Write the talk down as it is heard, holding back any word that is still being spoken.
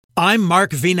I'm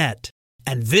Mark Vinette,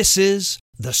 and this is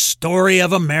The Story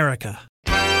of America.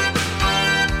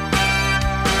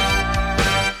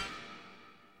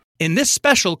 In this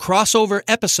special crossover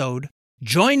episode,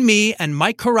 join me and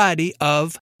Mike Corradi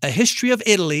of A History of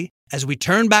Italy as we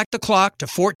turn back the clock to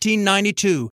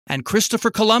 1492 and Christopher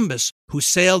Columbus, who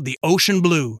sailed the ocean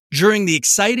blue during the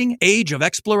exciting age of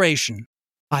exploration.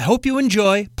 I hope you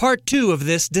enjoy part 2 of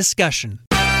this discussion.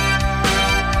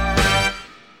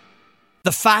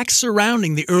 The facts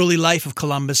surrounding the early life of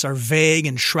Columbus are vague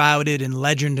and shrouded in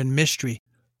legend and mystery.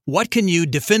 What can you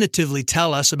definitively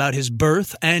tell us about his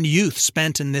birth and youth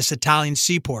spent in this Italian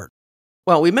seaport?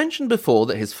 Well, we mentioned before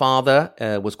that his father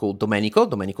was called Domenico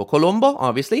Colombo,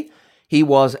 obviously. He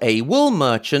was a wool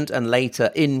merchant and later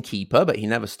innkeeper, but he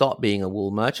never stopped being a wool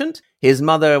merchant. His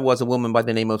mother was a woman by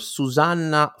the name of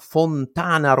Susanna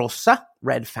Fontana Rossa,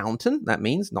 Red Fountain. That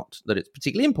means, not that it's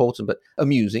particularly important, but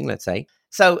amusing, let's say.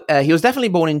 So he was definitely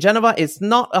born in Genova. It's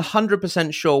not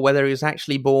 100% sure whether he was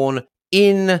actually born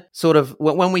in sort of,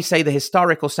 when we say the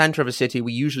historical center of a city,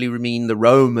 we usually mean the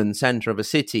Roman center of a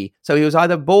city. So he was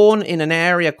either born in an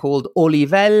area called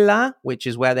Olivella, which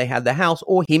is where they had the house,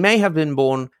 or he may have been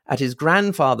born at his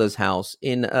grandfather's house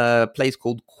in a place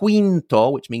called Quinto,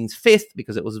 which means fifth,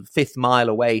 because it was a 5th mile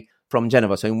away from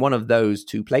Genova. So in one of those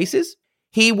two places.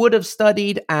 He would have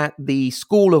studied at the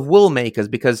School of Woolmakers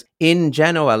because in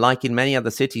Genoa, like in many other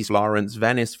cities, Florence,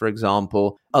 Venice, for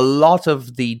example, a lot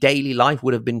of the daily life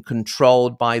would have been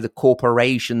controlled by the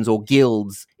corporations or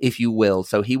guilds, if you will.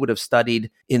 So he would have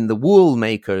studied in the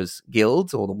Woolmakers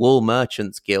Guilds or the Wool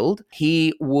Merchants Guild.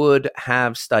 He would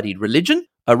have studied religion,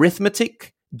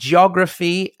 arithmetic,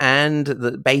 geography, and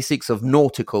the basics of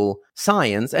nautical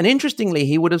science. And interestingly,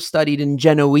 he would have studied in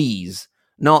Genoese,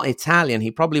 not Italian. He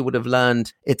probably would have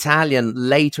learned Italian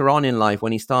later on in life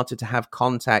when he started to have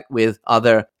contact with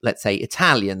other, let's say,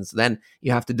 Italians. Then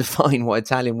you have to define what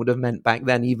Italian would have meant back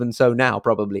then, even so now,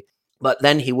 probably. But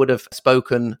then he would have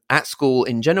spoken at school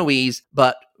in Genoese,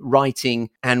 but writing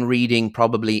and reading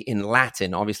probably in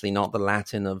Latin. Obviously not the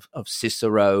Latin of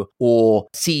Cicero or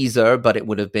Caesar, but it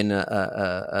would have been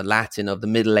a Latin of the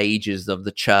Middle Ages, of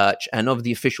the church, and of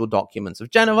the official documents of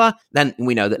Genova. Then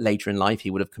we know that later in life he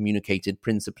would have communicated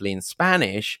principally in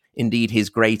Spanish. Indeed,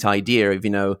 his great idea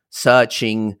of,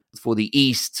 searching for the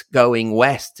east, going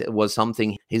west was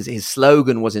something, his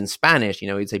slogan was in Spanish.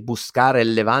 He'd say, buscare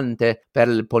el levante per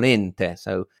el ponente.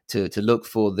 So to look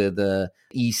for the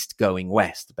east going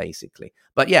west, basically.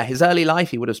 But yeah, his early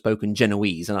life, he would have spoken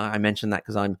Genoese. And I mentioned that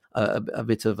because I'm a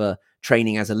bit of a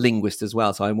training as a linguist as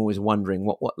well. So I'm always wondering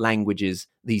what languages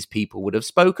these people would have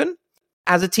spoken.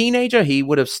 As a teenager, he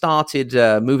would have started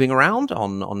moving around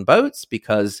on boats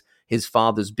because his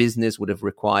father's business would have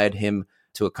required him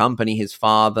to accompany his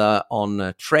father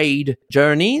on trade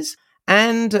journeys.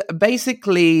 And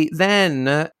basically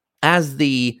then, as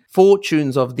the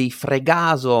fortunes of the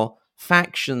Fregaso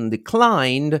faction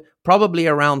declined, probably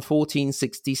around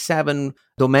 1467,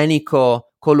 Domenico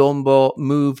Colombo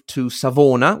moved to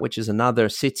Savona, which is another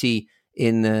city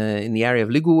in the area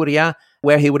of Liguria,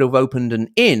 where he would have opened an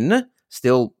inn,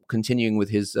 still continuing with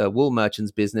his wool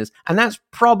merchant's business. And that's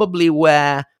probably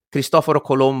where Cristoforo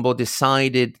Colombo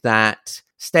decided that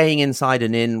staying inside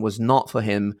an inn was not for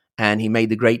him, and he made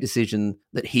the great decision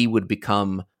that he would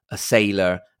become a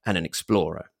sailor and an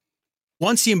explorer.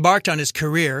 Once he embarked on his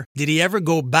career, did he ever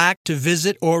go back to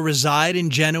visit or reside in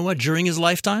Genoa during his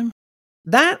lifetime?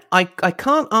 That I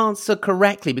can't answer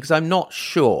correctly because I'm not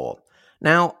sure.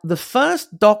 Now, the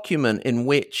first document in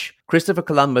which Christopher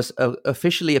Columbus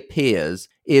officially appears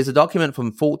is a document from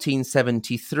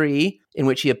 1473 in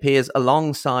which he appears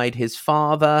alongside his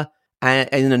father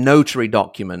in a notary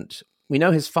document. We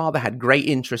know his father had great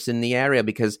interest in the area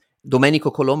because Domenico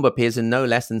Colombo appears in no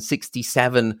less than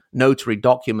 67 notary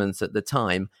documents at the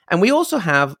time. And we also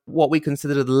have what we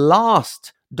consider the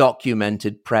last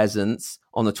documented presence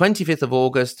on the 25th of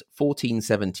August,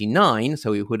 1479.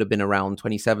 So he would have been around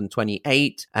 27,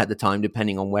 28 at the time,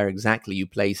 depending on where exactly you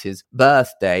place his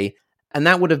birthday. And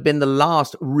that would have been the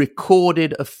last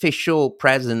recorded official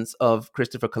presence of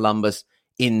Christopher Columbus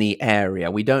in the area.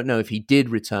 We don't know if he did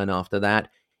return after that.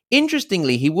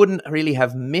 Interestingly, he wouldn't really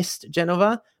have missed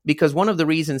Genova because one of the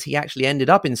reasons he actually ended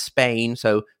up in Spain,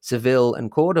 so Seville and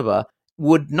Cordoba,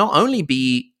 would not only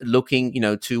be looking,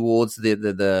 towards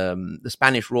the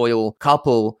Spanish royal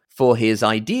couple for his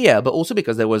idea, but also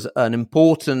because there was an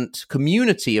important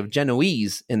community of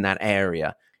Genoese in that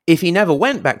area. If he never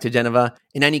went back to Genova,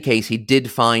 in any case, he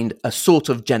did find a sort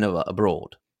of Genova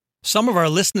abroad. Some of our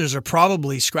listeners are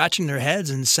probably scratching their heads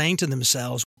and saying to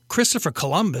themselves, Christopher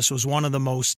Columbus was one of the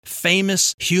most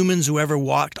famous humans who ever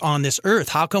walked on this earth.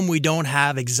 How come we don't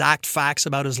have exact facts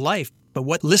about his life? But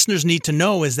what listeners need to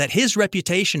know is that his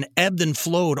reputation ebbed and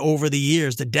flowed over the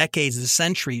years, the decades, the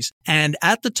centuries. And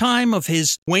at the time of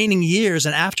his waning years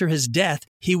and after his death,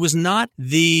 he was not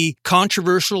the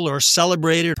controversial or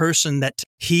celebrated person that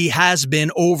he has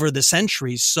been over the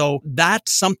centuries. So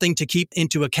that's something to keep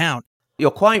into account. You're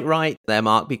quite right there,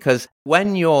 Mark, because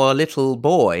when you're a little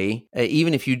boy,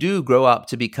 even if you do grow up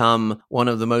to become one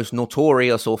of the most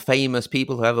notorious or famous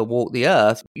people who ever walked the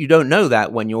earth, you don't know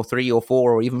that when you're 3 or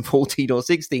 4 or even 14 or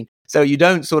 16. So you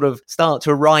don't sort of start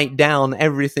to write down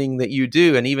everything that you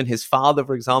do. And even his father,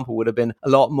 for example, would have been a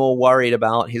lot more worried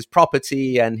about his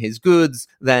property and his goods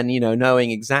than, knowing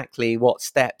exactly what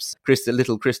steps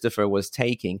little Christopher was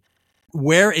taking.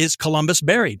 Where is Columbus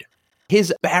buried?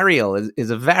 His burial is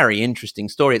a very interesting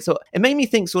story. So it made me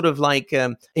think sort of like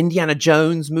Indiana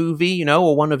Jones movie,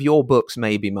 or one of your books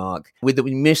maybe, Mark, with the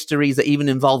mysteries that even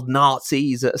involved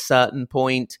Nazis at a certain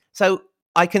point. So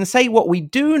I can say what we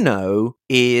do know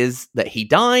is that he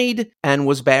died and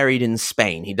was buried in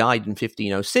Spain. He died in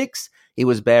 1506. He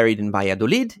was buried in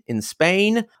Valladolid in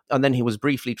Spain, and then he was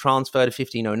briefly transferred in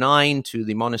 1509 to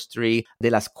the monastery de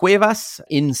las Cuevas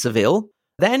in Seville.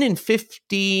 Then in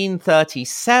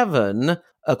 1537,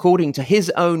 according to his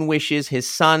own wishes, his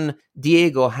son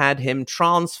Diego had him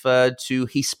transferred to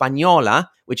Hispaniola,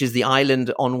 which is the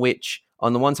island on which,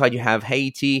 on the one side, you have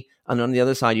Haiti, and on the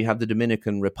other side, you have the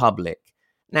Dominican Republic.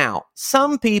 Now,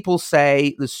 some people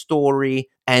say the story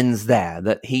ends there,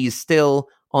 that he's still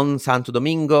on Santo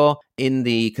Domingo in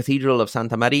the Cathedral of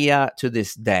Santa Maria to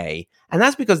this day. And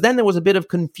that's because then there was a bit of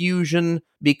confusion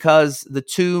because the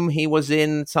tomb he was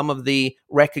in, some of the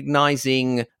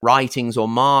recognizing writings or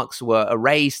marks were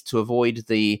erased to avoid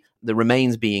the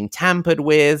remains being tampered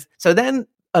with. So then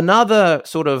another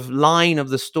sort of line of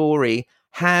the story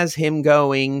has him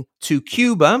going to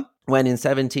Cuba when in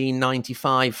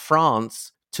 1795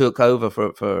 France took over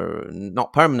for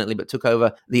not permanently, but took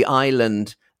over the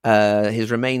island.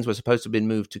 His remains were supposed to have been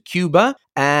moved to Cuba.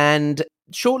 And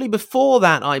shortly before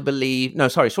that,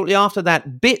 shortly after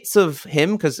that, bits of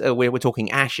him, because we're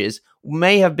talking ashes,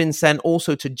 may have been sent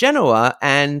also to Genoa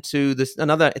and to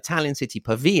another Italian city,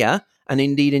 Pavia. And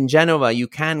indeed, in Genoa, you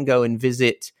can go and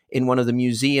visit in one of the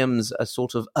museums a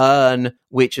sort of urn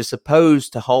which is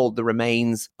supposed to hold the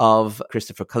remains of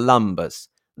Christopher Columbus.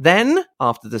 Then,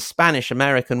 after the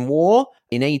Spanish-American War,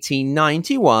 in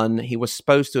 1891, he was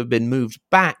supposed to have been moved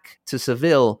back to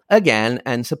Seville again,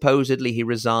 and supposedly he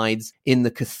resides in the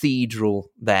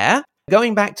cathedral there.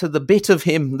 Going back to the bit of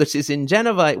him that is in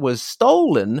Geneva, it was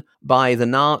stolen by the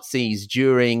Nazis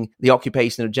during the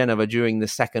occupation of Geneva during the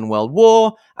Second World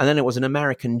War, and then it was an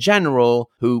American general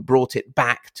who brought it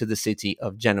back to the city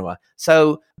of Genoa.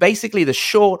 So basically, the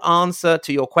short answer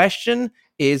to your question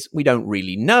is we don't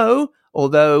really know,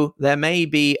 although there may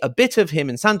be a bit of him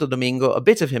in Santo Domingo, a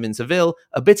bit of him in Seville,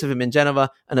 a bit of him in Geneva,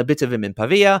 and a bit of him in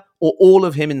Pavia, or all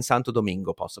of him in Santo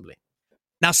Domingo, possibly.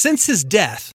 Now, since his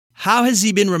death, how has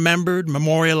he been remembered,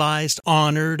 memorialized,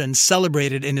 honored, and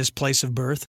celebrated in his place of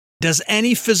birth? Does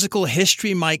any physical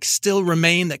history, Mike, still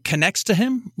remain that connects to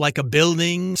him, like a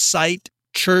building, site,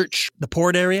 church, the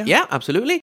port area? Yeah,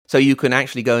 absolutely. So you can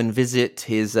actually go and visit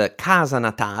his casa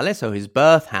natale, so his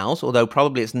birth house, although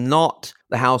probably it's not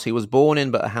the house he was born in,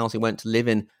 but a house he went to live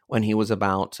in when he was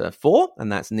about 4,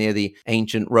 and that's near the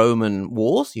ancient Roman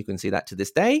walls. You can see that to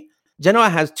this day. Genoa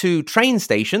has 2 train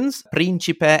stations,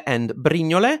 Principe and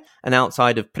Brignole, and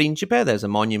outside of Principe, there's a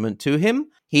monument to him.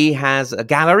 He has a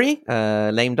gallery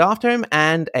named after him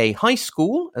and a high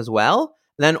school as well.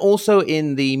 Then also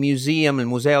in the museum, the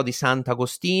Museo di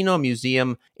Sant'Agostino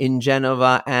museum in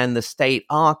Genova, and the state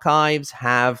archives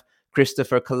have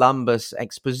Christopher Columbus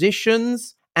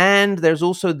expositions. And there's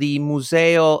also the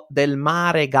Museo del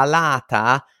Mare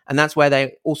Galata, and that's where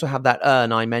they also have that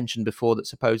urn I mentioned before that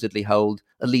supposedly hold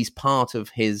at least part of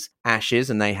his ashes,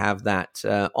 and they have that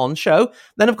on show.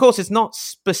 Then, of course, it's not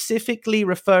specifically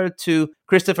referred to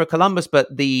Christopher Columbus,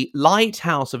 but the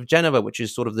lighthouse of Geneva, which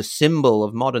is sort of the symbol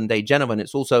of modern-day Geneva, and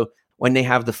it's also when they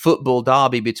have the football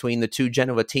derby between the 2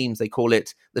 Geneva teams, they call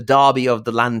it the Derby of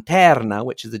the Lanterna,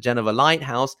 which is the Geneva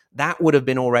lighthouse. That would have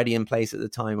been already in place at the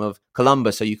time of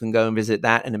Columbus, so you can go and visit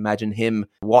that and imagine him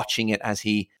watching it as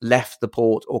he left the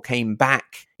port or came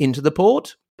back into the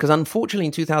port. Because unfortunately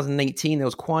in 2018, there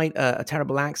was quite a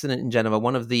terrible accident in Geneva.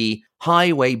 One of the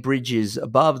highway bridges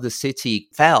above the city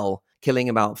fell, killing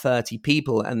about 30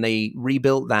 people, and they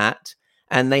rebuilt that.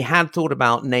 And they had thought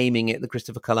about naming it the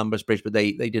Christopher Columbus Bridge, but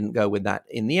they didn't go with that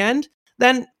in the end.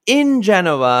 Then in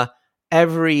Genoa,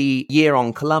 every year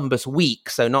on Columbus week,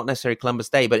 so not necessarily Columbus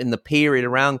Day, but in the period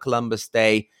around Columbus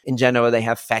Day in Genoa, they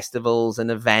have festivals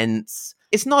and events.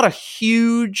 It's not a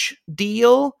huge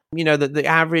deal. The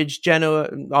average Genoa,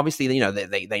 obviously,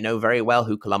 they know very well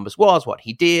who Columbus was, what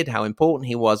he did, how important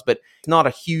he was, but it's not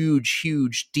a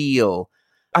huge deal.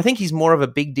 I think he's more of a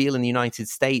big deal in the United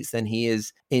States than he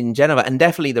is in Genova, and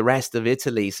definitely the rest of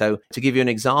Italy. So to give you an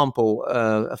example,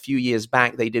 a few years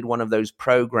back, they did one of those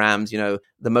programs, the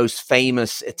most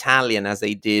famous Italian, as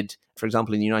they did, for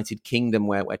example, in the United Kingdom,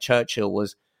 where Churchill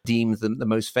was deemed the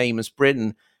most famous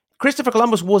Briton. Christopher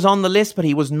Columbus was on the list, but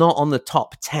he was not on the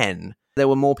top 10. There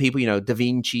were more people, Da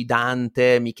Vinci,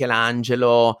 Dante,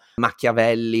 Michelangelo,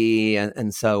 Machiavelli,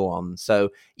 and so on.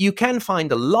 So you can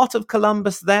find a lot of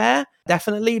Columbus there,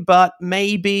 definitely, but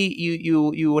maybe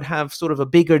you would have sort of a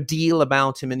bigger deal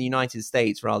about him in the United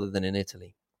States rather than in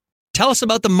Italy. Tell us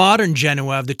about the modern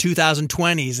Genoa of the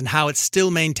 2020s and how it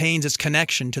still maintains its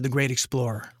connection to the great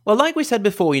explorer. Well, like we said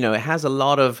before, it has a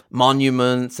lot of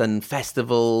monuments and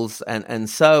festivals and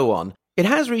so on. It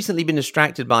has recently been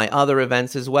distracted by other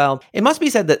events as well. It must be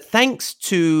said that thanks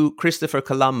to Christopher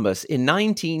Columbus in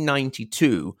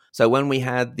 1992, so when we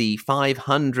had the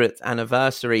 500th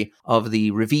anniversary of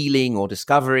the revealing or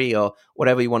discovery or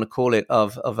whatever you want to call it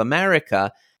of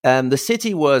America, the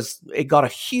city it got a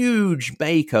huge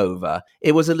makeover.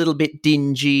 It was a little bit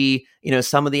dingy,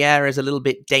 some of the areas a little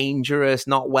bit dangerous,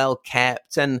 not well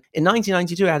kept. And in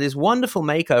 1992, it had this wonderful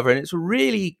makeover, and it's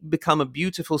really become a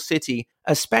beautiful city,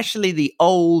 especially the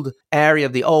old area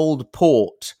of the old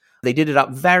port. They did it up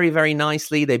very, very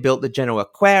nicely. They built the Genoa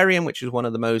Aquarium, which is one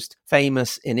of the most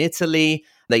famous in Italy.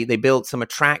 They built some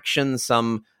attractions,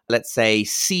 some, let's say,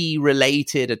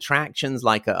 sea-related attractions,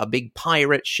 like a big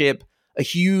pirate ship, a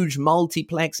huge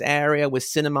multiplex area with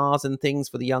cinemas and things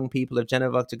for the young people of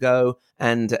Genova to go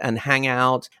and hang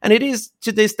out. And it is,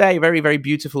 to this day, a very, very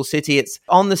beautiful city. It's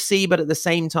on the sea, but at the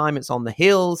same time, it's on the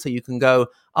hills. So you can go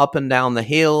up and down the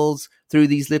hills through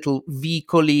these little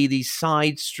vicoli, these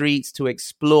side streets to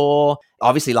explore.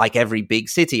 Obviously, like every big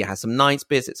city, it has some nice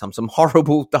bits, it's some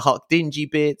horrible, dark, dingy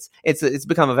bits. It's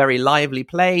become a very lively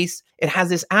place. It has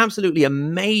this absolutely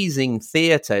amazing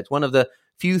theater. It's one of the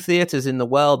few theaters in the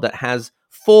world that has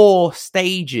 4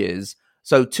 stages,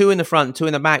 so 2 in the front, 2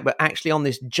 in the back, but actually on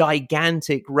this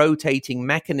gigantic rotating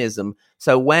mechanism.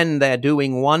 So when they're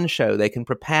doing one show, they can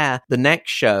prepare the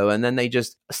next show, and then they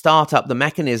just start up the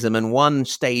mechanism, and one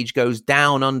stage goes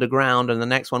down underground and the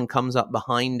next one comes up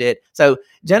behind it. So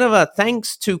Genova,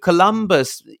 thanks to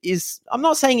Columbus, I'm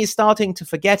not saying is starting to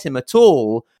forget him at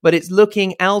all, but it's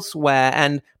looking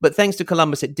elsewhere. But thanks to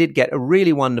Columbus, it did get a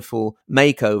really wonderful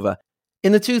makeover.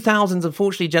 In the 2000s,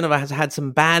 unfortunately, Genova has had some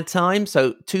bad times.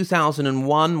 So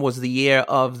 2001 was the year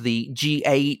of the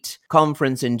G8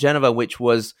 conference in Genova, which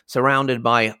was surrounded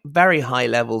by very high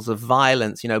levels of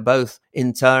violence, both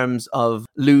in terms of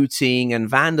looting and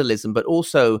vandalism, but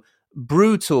also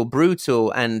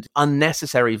brutal and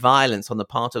unnecessary violence on the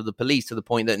part of the police, to the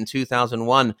point that in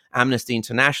 2001, Amnesty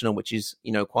International, which is,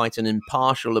 quite an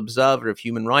impartial observer of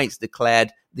human rights,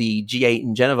 declared the G8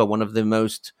 in Genova one of the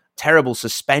most terrible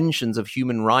suspensions of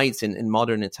human rights in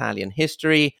modern Italian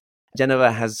history.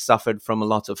 Genova has suffered from a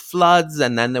lot of floods,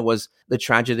 and then there was the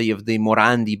tragedy of the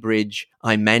Morandi Bridge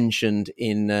I mentioned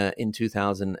in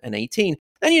 2018.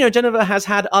 Then, Genova has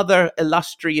had other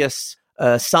illustrious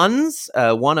sons.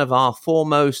 One of our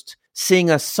foremost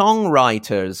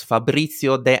singer-songwriters,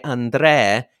 Fabrizio De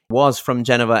André, was from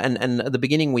Genova. And at the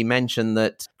beginning, we mentioned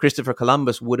that Christopher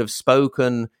Columbus would have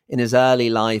spoken in his early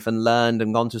life and learned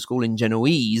and gone to school in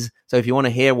Genoese. So if you want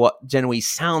to hear what Genoese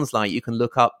sounds like, you can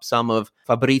look up some of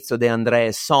Fabrizio De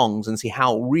André's songs and see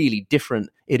how really different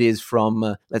it is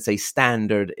from, let's say,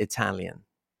 standard Italian.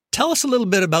 Tell us a little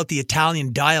bit about the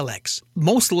Italian dialects.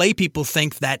 Most lay people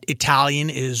think that Italian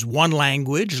is one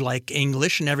language like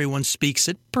English and everyone speaks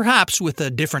it, perhaps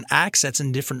with different accents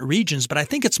in different regions, but I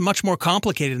think it's much more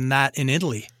complicated than that in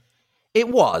Italy. It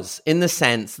was, in the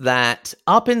sense that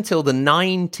up until the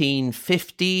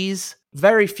 1950s,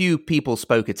 very few people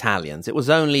spoke Italians. It was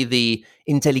only the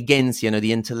intelligentsia,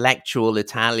 the intellectual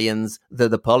Italians,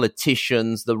 the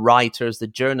politicians, the writers, the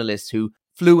journalists who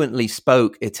fluently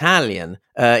spoke Italian.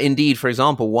 Indeed, for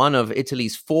example, one of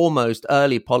Italy's foremost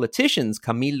early politicians,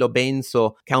 Camillo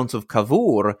Benso, Count of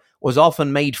Cavour, was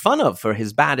often made fun of for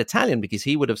his bad Italian because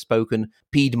he would have spoken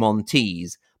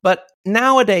Piedmontese. But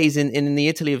nowadays, in the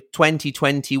Italy of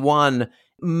 2021,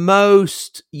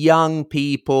 most young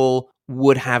people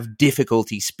would have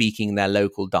difficulty speaking their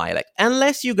local dialect,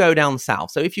 unless you go down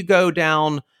south. So if you go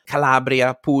down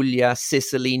Calabria, Puglia,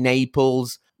 Sicily,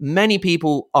 Naples, many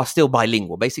people are still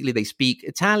bilingual. Basically, they speak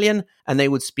Italian and they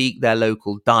would speak their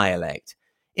local dialect.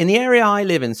 In the area I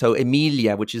live in, so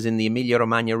Emilia, which is in the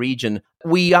Emilia-Romagna region,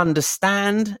 we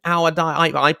understand our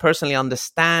I personally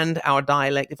understand our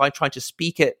dialect. If I try to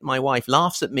speak it, my wife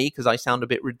laughs at me because I sound a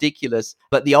bit ridiculous,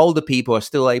 but the older people are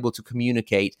still able to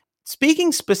communicate.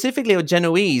 Speaking specifically of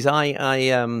Genoese,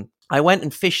 I went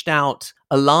and fished out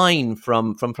a line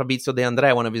from Fabrizio De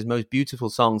Andrea, one of his most beautiful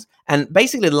songs. And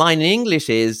basically the line in English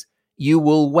is, "You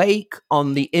will wake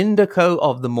on the indico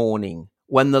of the morning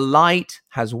when the light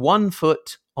has one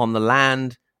foot on the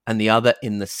land and the other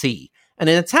in the sea." And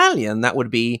in Italian, that would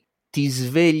be, "Ti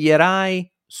sveglierai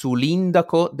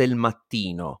sull'indaco del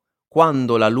mattino,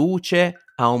 quando la luce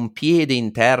ha un piede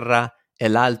in terra e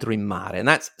l'altro in mare." And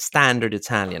that's standard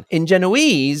Italian. In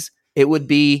Genoese, it would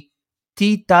be,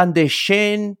 "Ti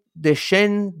t'adescen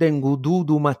dengudu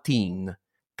du matin,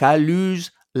 ca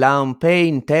luz la un pe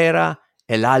in terra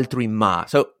e l'altro in mar."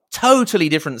 So totally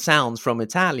different sounds from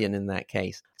Italian in that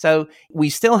case. So we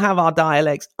still have our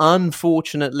dialects.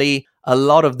 Unfortunately, a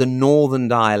lot of the northern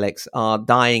dialects are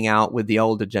dying out with the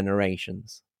older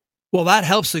generations. Well, that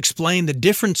helps explain the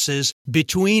differences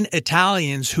between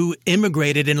Italians who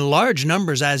immigrated in large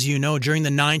numbers, as you know, during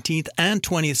the 19th and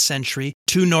 20th century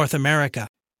to North America.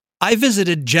 I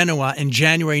visited Genoa in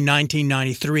January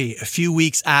 1993, a few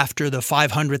weeks after the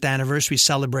 500th anniversary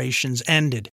celebrations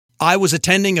ended. I was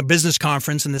attending a business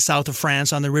conference in the south of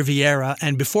France on the Riviera,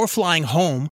 and before flying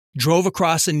home, drove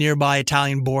across the nearby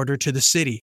Italian border to the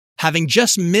city. Having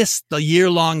just missed the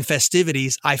year-long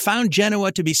festivities, I found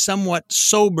Genoa to be somewhat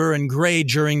sober and gray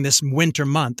during this winter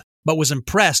month, but was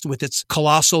impressed with its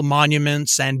colossal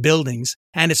monuments and buildings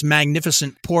and its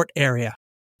magnificent port area.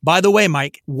 By the way,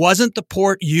 Mike, wasn't the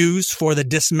port used for the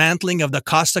dismantling of the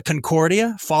Costa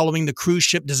Concordia following the cruise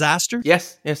ship disaster?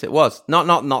 Yes, it was. Not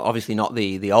obviously not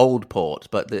the old port,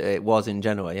 but it was in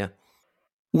Genoa, yeah.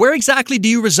 Where exactly do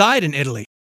you reside in Italy?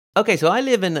 Okay, so I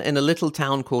live in a little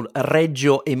town called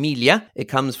Reggio Emilia. It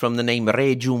comes from the name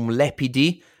Regium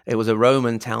Lepidi. It was a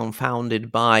Roman town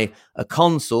founded by a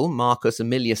consul, Marcus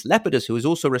Aemilius Lepidus, who is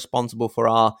also responsible for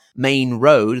our main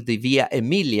road, the Via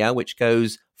Emilia, which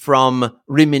goes from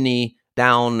Rimini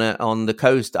down on the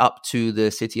coast up to the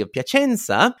city of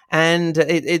Piacenza. And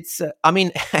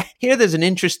here there's an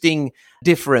interesting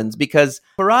difference because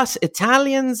for us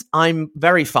Italians, I'm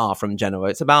very far from Genoa.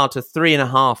 It's about a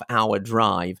 3.5-hour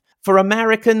drive. For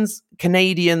Americans,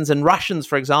 Canadians, and Russians,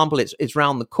 for example, it's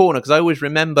round the corner. Because I always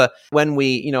remember when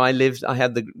I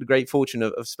had the great fortune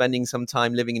of spending some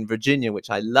time living in Virginia,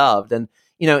 which I loved. And,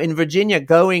 in Virginia,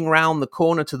 going round the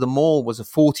corner to the mall was a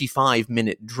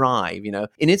 45-minute drive.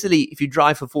 In Italy, if you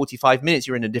drive for 45 minutes,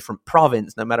 you're in a different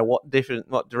province, no matter what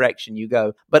direction you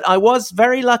go. But I was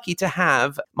very lucky to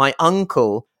have my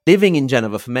uncle living in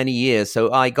Genova for many years.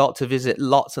 So I got to visit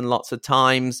lots and lots of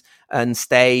times and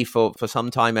stay for some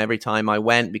time every time I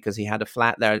went, because he had a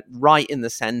flat there right in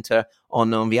the center on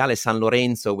Viale San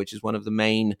Lorenzo, which is one of the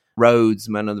main roads,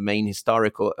 one of the main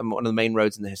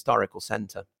roads in the historical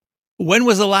center. When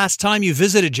was the last time you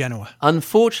visited Genoa?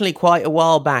 Unfortunately, quite a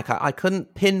while back. I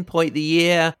couldn't pinpoint the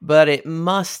year, but it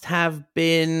must have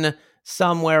been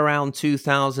somewhere around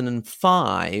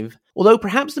 2005. Although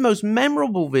perhaps the most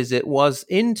memorable visit was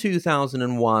in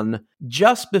 2001,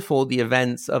 just before the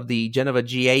events of the Genova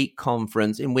G8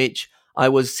 conference, in which I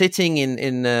was sitting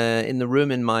in the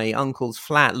room in my uncle's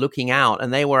flat looking out,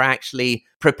 and they were actually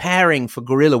preparing for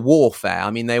guerrilla warfare.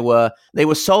 I mean, they were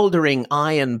soldering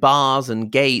iron bars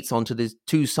and gates onto the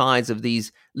two sides of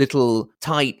these little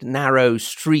tight, narrow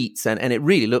streets, and it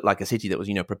really looked like a city that was,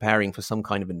 preparing for some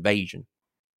kind of invasion.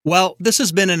 Well, this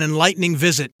has been an enlightening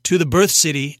visit to the birth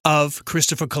city of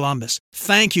Christopher Columbus.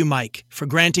 Thank you, Mike, for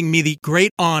granting me the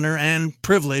great honor and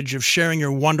privilege of sharing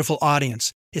your wonderful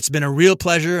audience. It's been a real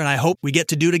pleasure, and I hope we get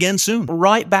to do it again soon.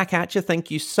 Right back at you. Thank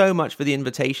you so much for the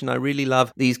invitation. I really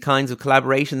love these kinds of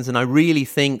collaborations, and I really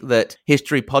think that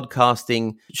history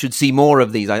podcasting should see more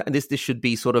of these. This should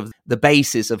be sort of the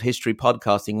basis of history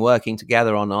podcasting, working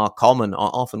together on our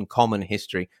often common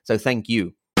history. So thank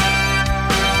you.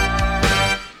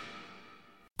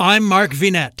 I'm Mark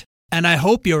Vinette, and I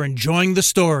hope you're enjoying the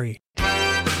story.